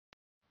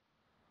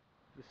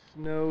The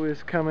snow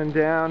is coming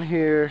down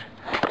here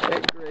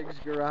at Greg's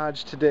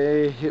garage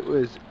today. It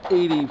was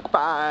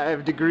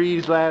 85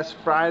 degrees last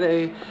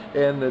Friday,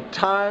 and the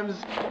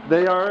times,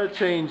 they are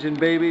a-changing,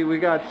 baby. We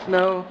got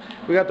snow.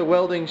 We got the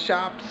welding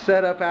shop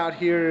set up out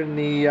here in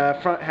the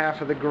front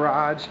half of the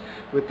garage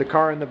with the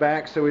car in the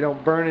back so we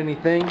don't burn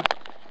anything.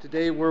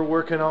 Today we're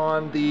working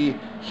on the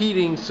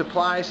heating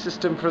supply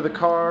system for the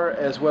car,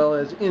 as well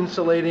as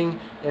insulating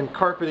and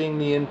carpeting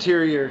the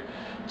interior.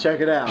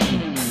 Check it out.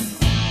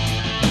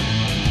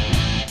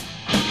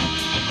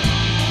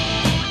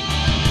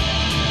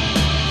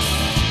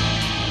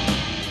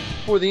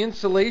 For the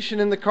insulation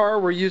in the car,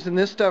 we're using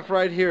this stuff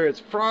right here. It's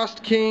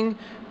Frost King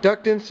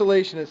duct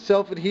insulation. It's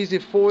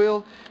self-adhesive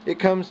foil. It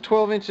comes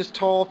 12 inches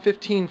tall,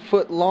 15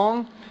 foot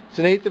long. It's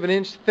 1/8 of an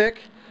inch thick.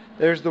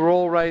 There's the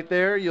roll right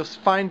there. You'll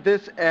find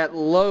this at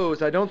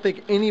Lowe's. I don't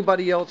think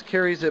anybody else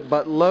carries it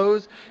but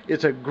Lowe's.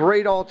 It's a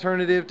great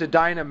alternative to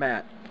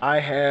Dynamat.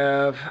 I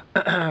have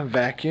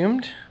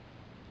vacuumed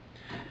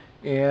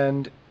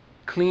and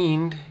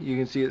cleaned. You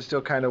can see it's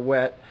still kind of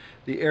wet.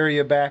 The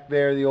area back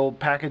there, the old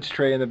package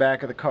tray in the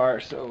back of the car.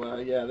 So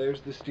yeah,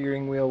 there's the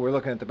steering wheel. We're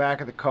looking at the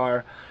back of the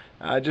car.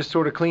 Just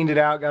sort of cleaned it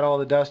out, got all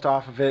the dust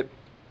off of it,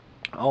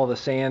 all the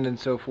sand and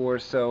so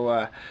forth.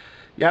 So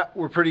yeah,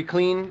 we're pretty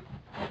clean.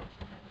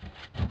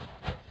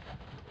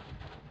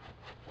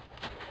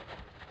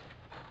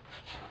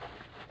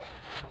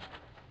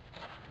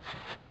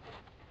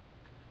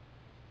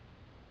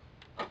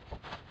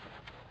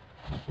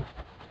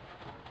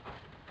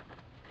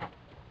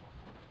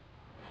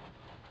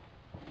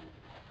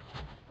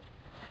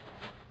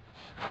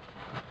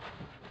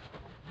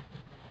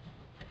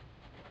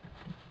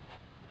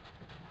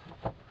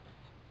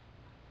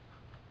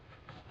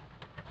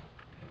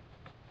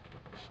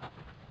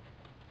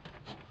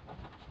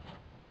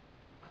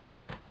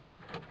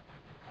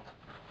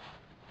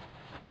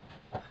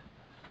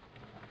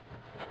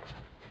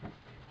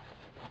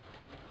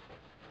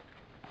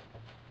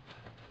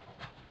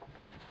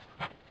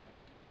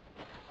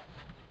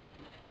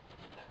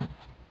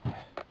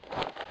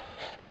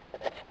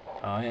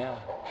 Oh yeah.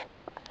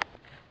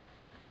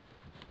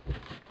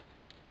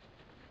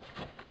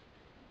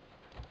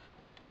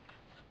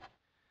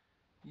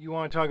 You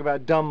want to talk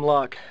about dumb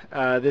luck.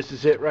 This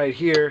is it right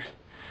here.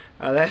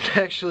 That's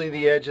actually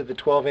the edge of the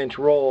 12-inch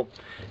roll,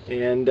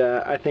 and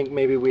I think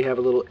maybe we have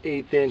a little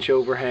 1/8 inch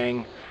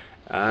overhang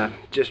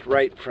just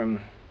right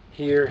from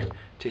here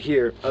to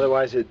here.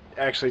 Otherwise it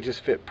actually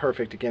just fit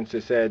perfect against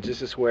this edge.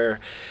 This is where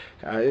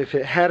if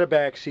it had a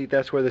back seat,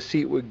 that's where the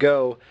seat would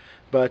go.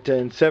 But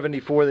in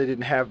 '74 they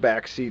didn't have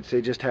back seats.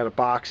 They just had a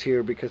box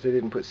here because they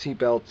didn't put seat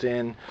belts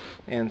in,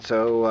 and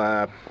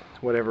so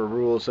whatever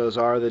rules those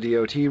are, the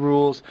DOT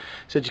rules,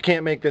 said you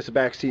can't make this a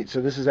back seat. So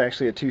this is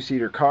actually a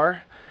 2-seater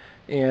car,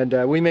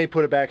 and we may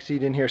put a back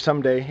seat in here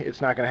someday. It's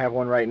not going to have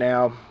one right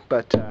now,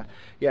 but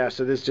yeah,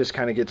 so this just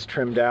kind of gets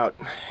trimmed out.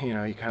 You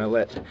know, you kind of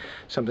let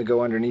something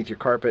go underneath your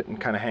carpet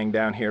and kind of hang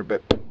down here.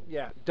 But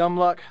yeah, dumb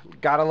luck,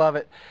 gotta love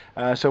it.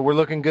 So we're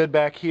looking good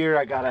back here.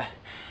 I gotta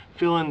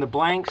fill in the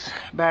blanks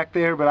back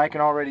there, but I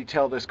can already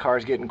tell this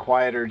car's getting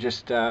quieter.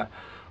 Just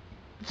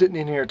sitting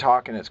in here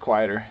talking, it's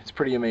quieter. It's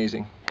pretty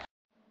amazing.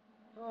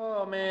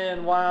 Oh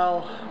man,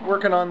 while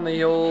working on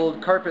the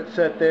old carpet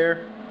set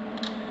there,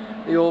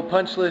 the old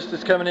punch list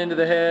is coming into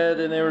the head,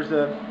 and there was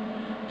a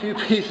few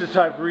pieces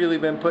I've really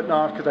been putting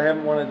off because I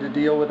haven't wanted to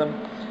deal with them.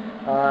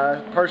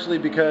 Partially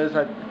because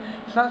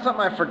it's not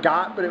something I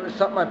forgot, but it was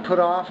something I put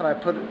off, and I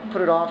put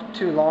it off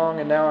too long,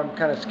 and now I'm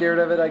kind of scared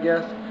of it, I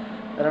guess.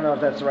 I don't know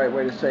if that's the right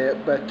way to say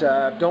it, but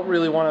don't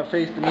really want to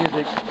face the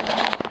music.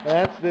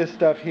 That's this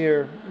stuff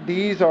here.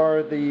 These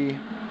are the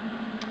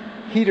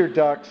heater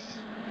ducts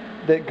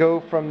that go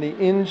from the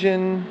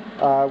engine,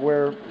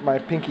 where my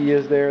pinky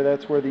is there.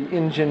 That's where the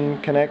engine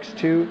connects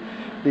to.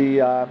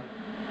 The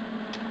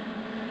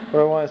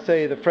what I want to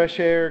say, the fresh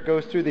air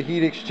goes through the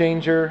heat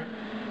exchanger,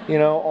 you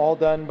know, all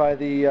done by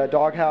the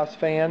doghouse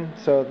fan.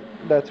 So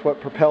that's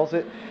what propels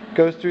it.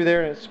 Goes through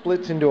there and it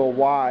splits into a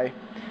Y.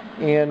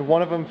 And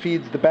one of them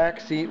feeds the back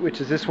seat, which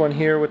is this one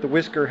here with the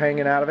whisker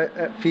hanging out of it.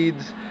 That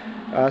feeds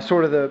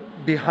sort of the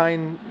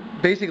behind,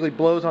 basically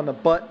blows on the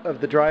butt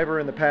of the driver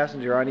and the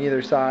passenger on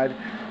either side.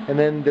 And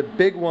then the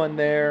big one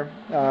there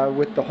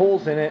with the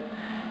holes in it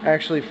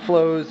actually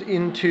flows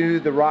into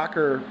the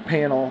rocker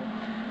panel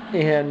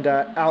and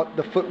out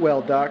the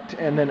footwell duct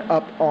and then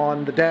up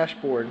on the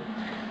dashboard.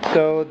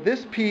 So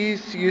this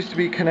piece used to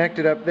be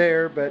connected up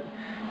there, but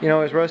you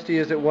know, as rusty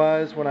as it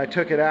was, when I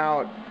took it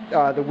out,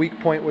 the weak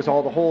point was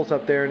all the holes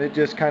up there, and it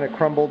just kind of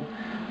crumbled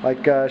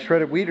like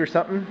shredded wheat or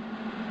something.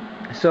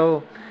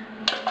 So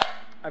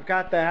I've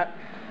got that,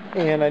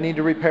 and I need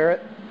to repair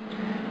it.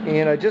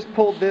 And I just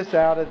pulled this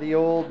out of the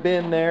old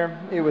bin there.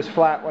 It was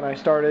flat when I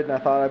started, and I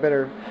thought I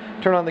better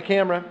turn on the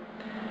camera.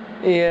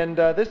 And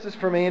this is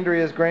from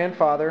Andrea's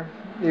grandfather.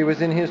 It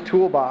was in his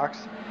toolbox,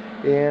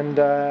 and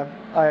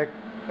I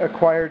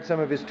acquired some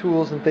of his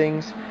tools and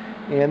things,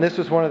 and this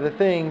was one of the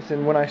things.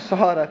 And when I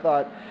saw it, I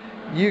thought,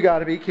 you got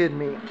to be kidding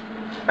me.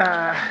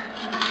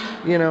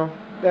 You know,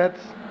 that's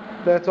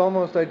that's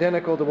almost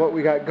identical to what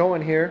we got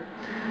going here.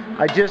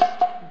 I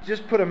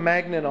just put a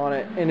magnet on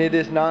it, and it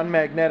is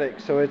non-magnetic,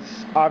 so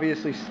it's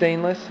obviously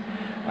stainless.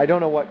 I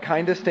don't know what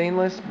kind of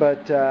stainless,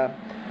 but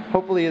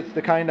hopefully it's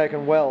the kind I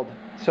can weld.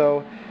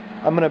 So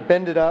I'm going to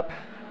bend it up,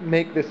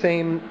 make the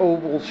same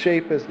oval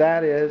shape as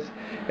that is,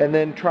 and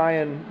then try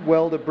and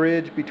weld a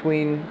bridge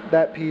between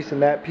that piece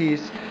and that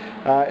piece.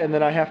 And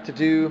then I have to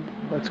do,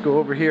 let's go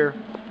over here,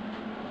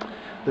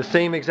 the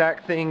same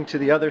exact thing to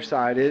the other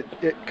side. It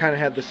kind of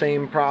had the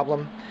same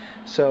problem.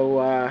 So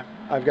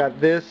I've got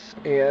this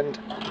and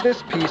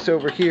this piece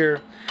over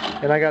here,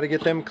 and I got to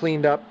get them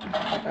cleaned up,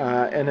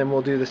 and then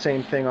we'll do the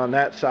same thing on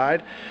that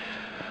side.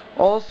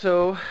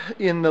 Also,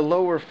 in the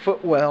lower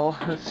footwell,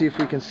 let's see if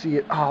we can see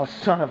it. Oh,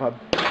 son of a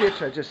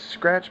bitch, I just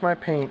scratched my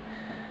paint.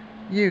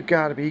 You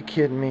gotta be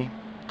kidding me.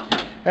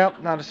 Well,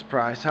 not a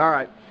surprise.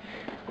 Alright.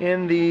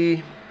 In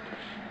the...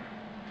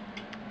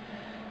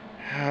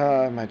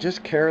 am I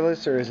just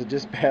careless, or is it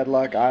just bad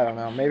luck? I don't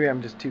know. Maybe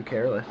I'm just too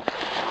careless.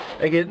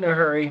 I get in a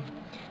hurry.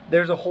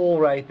 There's a hole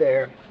right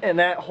there, and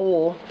that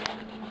hole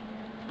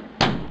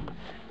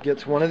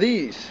gets one of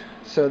these.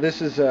 So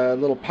this is a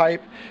little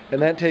pipe,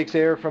 and that takes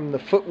air from the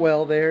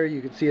footwell there.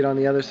 You can see it on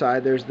the other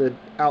side. There's the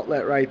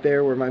outlet right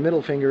there where my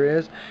middle finger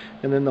is,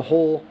 and then the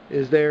hole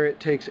is there. It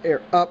takes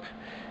air up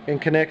and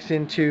connects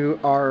into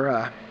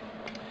our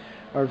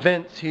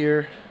vents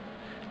here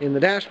in the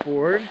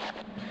dashboard.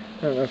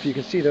 I don't know if you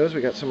can see those.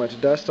 We got so much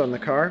dust on the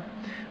car.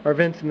 Our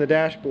vents in the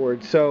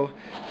dashboard. So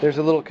there's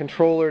a little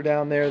controller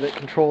down there that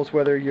controls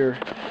whether you're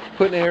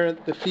putting air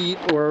at the feet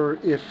or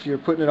if you're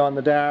putting it on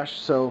the dash.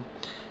 So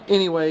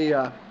anyway,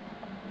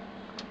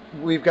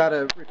 we've got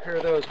to repair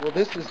those. Well,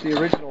 this is the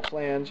original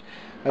flange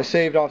I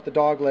saved off the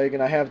dog leg,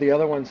 and I have the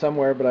other one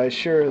somewhere, but I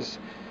sure as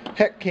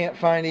heck can't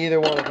find either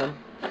one of them.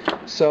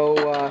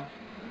 So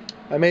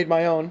I made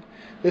my own.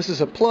 This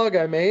is a plug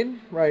I made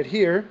right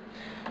here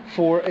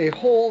for a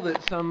hole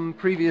that some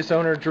previous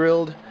owner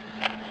drilled.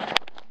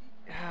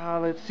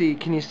 Let's see,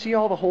 can you see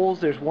all the holes?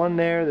 There's one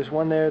there, there's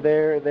one there,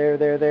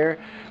 there.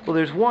 Well,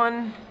 there's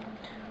one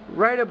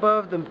right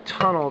above the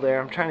tunnel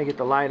there. I'm trying to get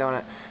the light on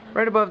it.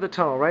 Right above the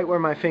tunnel, right where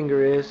my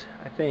finger is,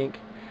 I think.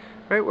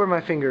 Right where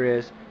my finger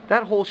is.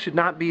 That hole should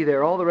not be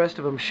there. All the rest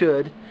of them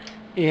should.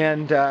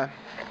 And,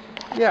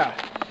 yeah.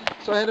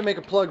 So I had to make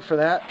a plug for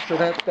that. So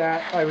that's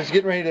that. I was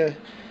getting ready to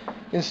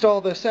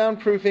install the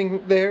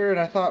soundproofing there, and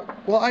I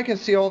thought, well, I can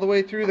see all the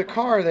way through the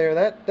car there.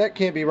 That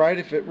can't be right.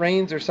 If it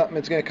rains or something,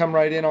 it's going to come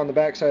right in on the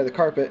back side of the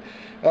carpet.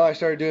 Well, I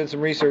started doing some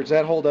research.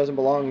 That hole doesn't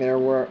belong there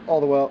where all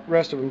the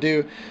rest of them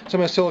do. So I'm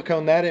going to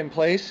silicone that in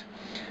place.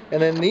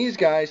 And then these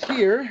guys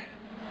here,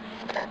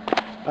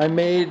 I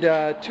made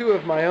two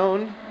of my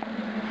own.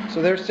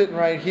 So they're sitting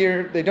right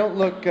here. They don't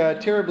look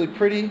terribly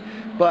pretty,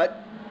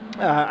 but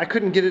I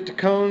couldn't get it to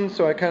cone,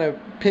 so I kind of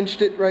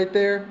pinched it right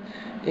there.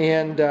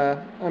 And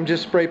I'm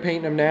just spray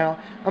painting them now.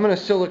 I'm going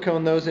to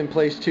silicone those in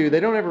place too.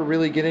 They don't ever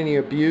really get any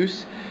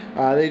abuse.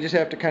 They just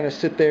have to kind of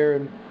sit there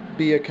and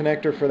be a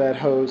connector for that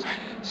hose.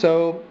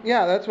 So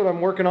yeah, that's what I'm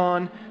working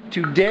on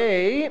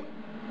today,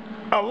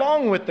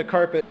 along with the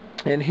carpet.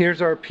 And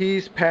here's our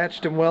piece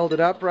patched and welded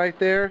up right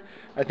there.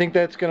 I think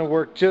that's going to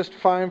work just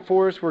fine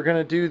for us. We're going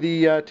to do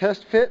the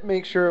test fit,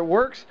 make sure it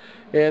works,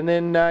 and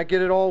then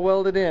get it all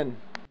welded in.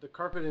 The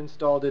carpet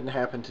install didn't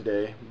happen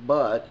today,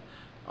 but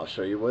I'll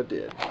show you what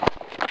did.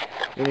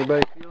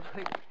 Anybody feel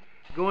like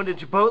going to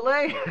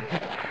Chipotle?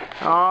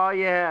 Oh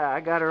yeah, I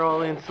got her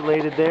all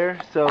insulated there,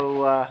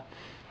 so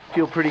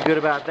feel pretty good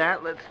about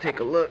that. Let's take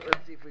a look.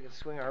 Let's see if we can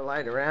swing our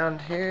light around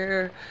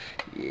here.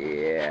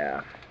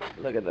 Yeah,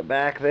 look at the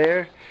back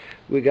there.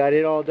 We got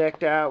it all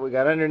decked out. We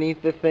got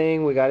underneath the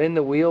thing. We got in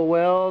the wheel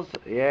wells.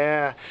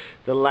 Yeah,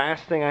 the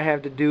last thing I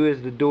have to do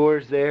is the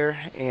doors there,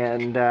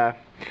 and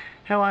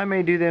hell, I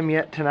may do them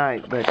yet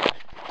tonight, but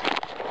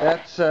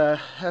that's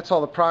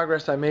all the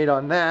progress I made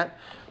on that.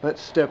 Let's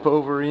step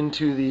over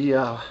into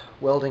the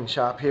welding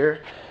shop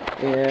here,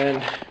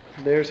 and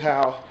there's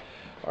how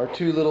our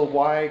two little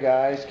Y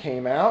guys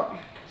came out.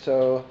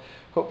 So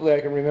hopefully I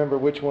can remember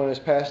which one is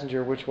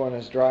passenger, which one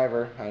is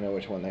driver. I know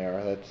which one they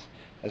are.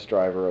 That's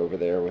driver over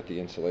there with the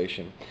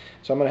insulation.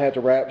 So I'm going to have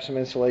to wrap some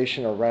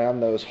insulation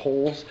around those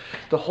holes.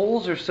 The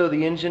holes are so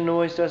the engine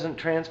noise doesn't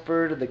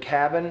transfer to the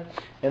cabin,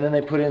 and then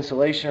they put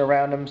insulation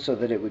around them so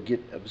that it would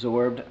get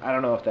absorbed. I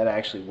don't know if that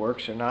actually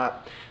works or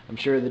not. I'm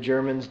sure the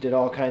Germans did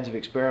all kinds of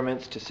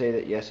experiments to say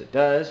that yes, it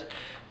does.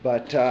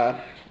 But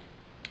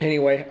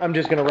anyway, I'm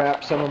just going to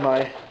wrap some of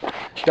my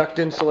duct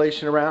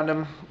insulation around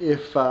them.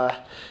 If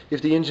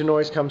the engine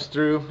noise comes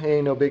through, it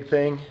ain't no big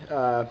thing.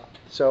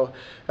 So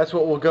that's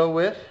what we'll go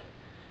with.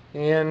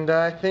 And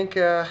I think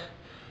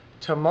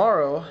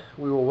tomorrow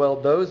we will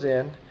weld those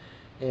in,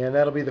 and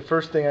that'll be the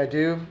first thing I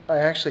do. I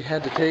actually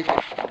had to take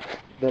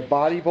the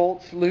body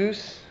bolts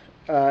loose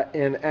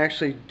and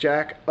actually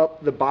jack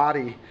up the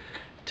body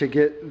to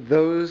get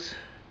those,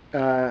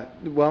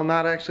 well,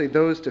 not actually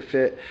those to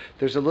fit.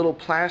 There's a little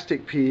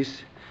plastic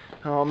piece.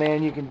 Oh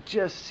man, you can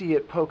just see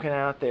it poking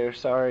out there.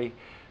 Sorry.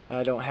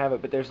 I don't have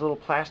it, but there's a little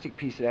plastic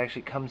piece that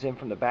actually comes in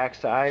from the back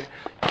side.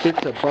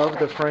 Fits above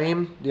the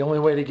frame. The only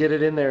way to get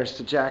it in there is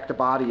to jack the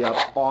body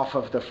up off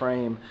of the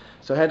frame.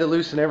 So I had to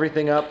loosen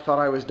everything up. Thought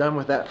I was done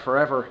with that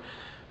forever,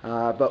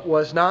 but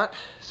was not.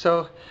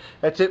 So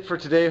that's it for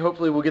today.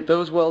 Hopefully we'll get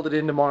those welded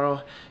in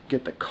tomorrow,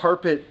 get the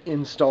carpet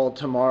installed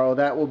tomorrow.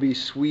 That will be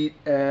sweet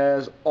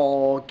as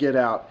all get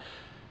out.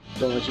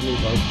 Don't let you move,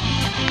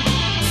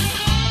 folks.